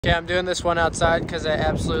Yeah, I'm doing this one outside because I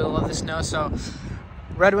absolutely love the snow. So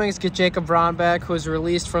Red Wings get Jacob Vrana back, who was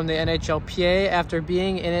released from the NHLPA after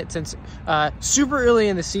being in it since super early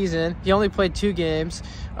in the season. He only played 2 games.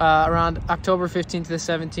 Around October 15th to the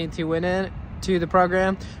 17th, he went in to the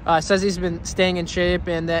program. Says he's been staying in shape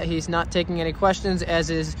and that he's not taking any questions, as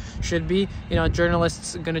is should be. You know,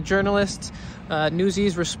 journalists gonna journalists.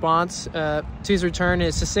 Newsy's response to his return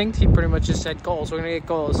is succinct. He pretty much just said goals. We're going to get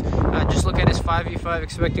goals. Just look at his 5v5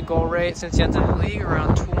 expected goal rate since he entered the league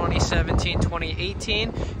around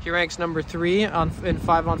 2017-2018. He ranks number 3 in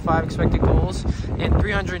 5-on-5 expected goals in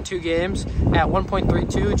 302 games at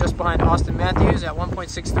 1.32, just behind Austin Matthews at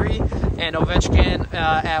 1.63 and Ovechkin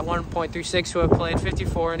at 1.36, who have played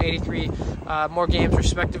 54 and 83 more games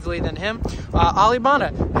respectively than him. Ali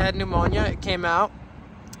Bana had pneumonia. It came out.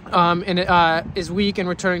 And is weak and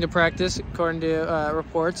returning to practice, according to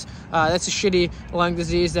reports. That's a shitty lung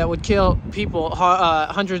disease that would kill people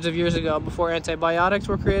hundreds of years ago before antibiotics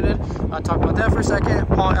were created. I'll talk about that for a second.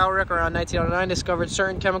 Paul Ehrlich, around 1909, discovered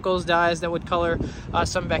certain chemicals, dyes that would color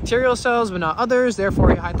some bacterial cells but not others. Therefore,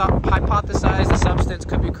 he hypothesized the substance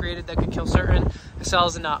could be created that could kill certain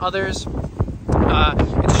cells and not others. It's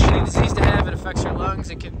a shitty disease to have. It affects your lungs.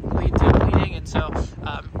 It can lead to bleeding, and so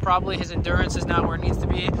probably his endurance is not where it needs to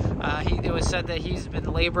be. It was said that he's been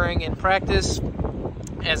laboring in practice,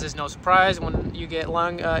 as is no surprise when you get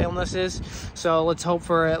lung illnesses. So let's hope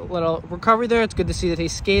for a little recovery there. It's good to see that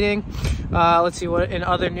he's skating. Let's see what in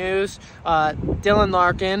other news. Dylan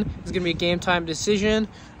Larkin is going to be a game time decision.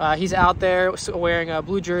 He's out there wearing a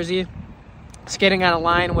blue jersey, skating on a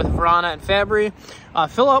line with Vrana and Fabry.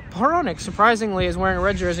 Philip Hronik, surprisingly, is wearing a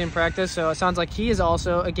red jersey in practice, so it sounds like he is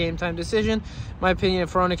also a game-time decision. In my opinion,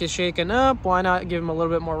 if Hronik is shaken up, why not give him a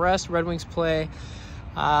little bit more rest? Red Wings play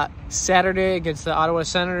Saturday against the Ottawa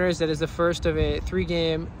Senators. That is the first of a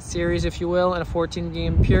 3-game series, if you will, in a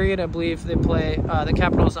 14-game period. I believe they play the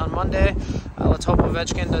Capitals on Monday. Let's hope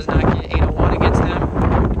Ovechkin does not get 8-1 against them.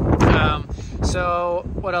 So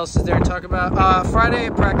what else is there to talk about? Friday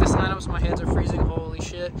practice lineups. My hands are freezing. Holy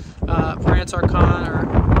shit. Prance Archon are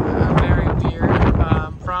very weird.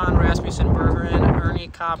 Prawn, Rasmussen, Bergeron, Ernie,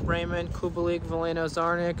 Kopp, Raymond, Kubalik, Veleno,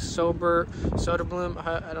 Zarnik, Soderblom.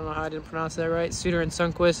 I don't know how I didn't pronounce that right. Suter and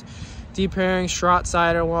Sundqvist. Deep pairing, Schrott,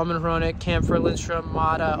 Seider, Wallman, Hronik, Camphor, Lindstrom,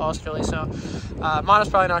 Maatta, Australia. So Maatta's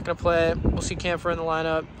probably not going to play. We'll see Camphor in the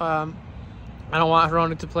lineup. I don't want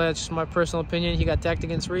Hronik to play. That's just my personal opinion. He got decked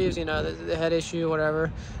against Reeves, you know, the head issue, whatever.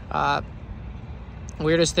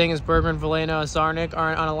 Weirdest thing is Bergman, Veleno, and Zarnik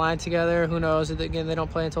aren't on a line together. Who knows? Again, they don't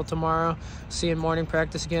play until tomorrow. See in morning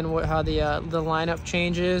practice again how the lineup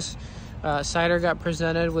changes. Seider got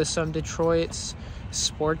presented with some Detroit's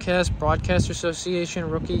Sportcast Broadcaster Association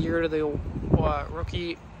Rookie of the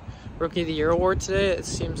Year award today. It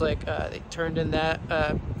seems like they turned in that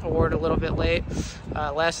award a little bit late.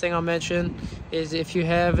 Last thing I'll mention is if you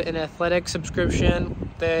have an athletic subscription,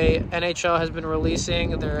 the NHL has been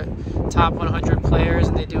releasing their top 100 players,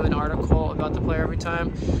 and they do an article about the player every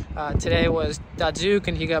time. Today was Datsyuk,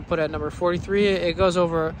 and he got put at number 43. It goes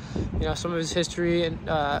over, you know, some of his history and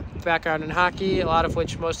background in hockey, a lot of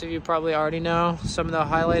which most of you probably already know. Some of the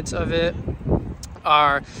highlights of it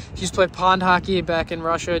are he used to play pond hockey back in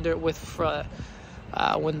Russia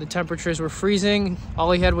when the temperatures were freezing.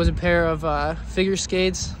 All he had was a pair of figure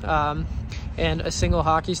skates and a single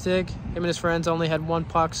hockey stick. Him and his friends only had one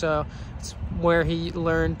puck, so it's where he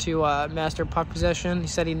learned to master puck possession. He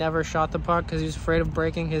said he never shot the puck because he was afraid of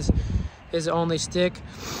breaking his only stick.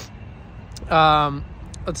 Let's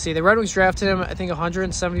see, the Red Wings drafted him, I think,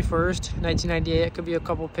 171st, 1998. It could be a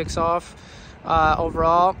couple picks off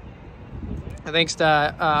overall. Thanks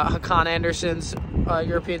to Hakan Anderson's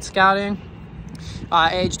European scouting.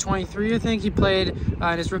 Age 23, I think, he played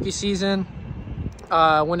in his rookie season,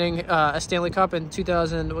 winning a Stanley Cup in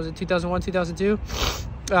 2001, 2002.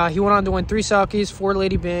 He went on to win 3 Selkies, 4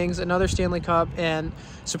 Lady Bings, another Stanley Cup, and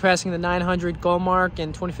surpassing the 900 goal mark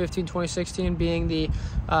in 2015-2016, being the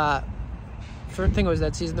first thing was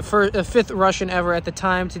that season, the 5th Russian ever at the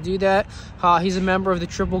time to do that. He's a member of the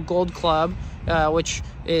Triple Gold Club, which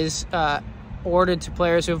is awarded to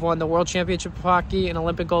players who have won the World Championship of Hockey, an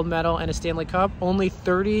Olympic gold medal, and a Stanley Cup. Only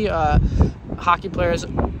 30 hockey players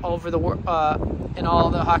over the in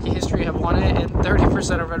all the hockey history have won it, and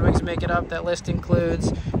 30% of Red Wings make it up. That list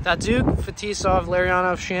includes Datsyuk, Fetisov,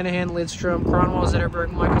 Larionov, Shanahan, Lidstrom, Kronwall,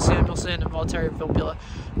 Zetterberg, Michael Samuelson, and Valtteri Filppula.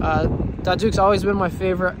 Datsuk's always been my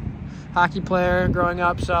favorite hockey player growing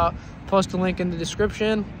up, so post a link in the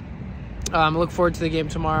description. I look forward to the game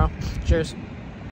tomorrow. Cheers.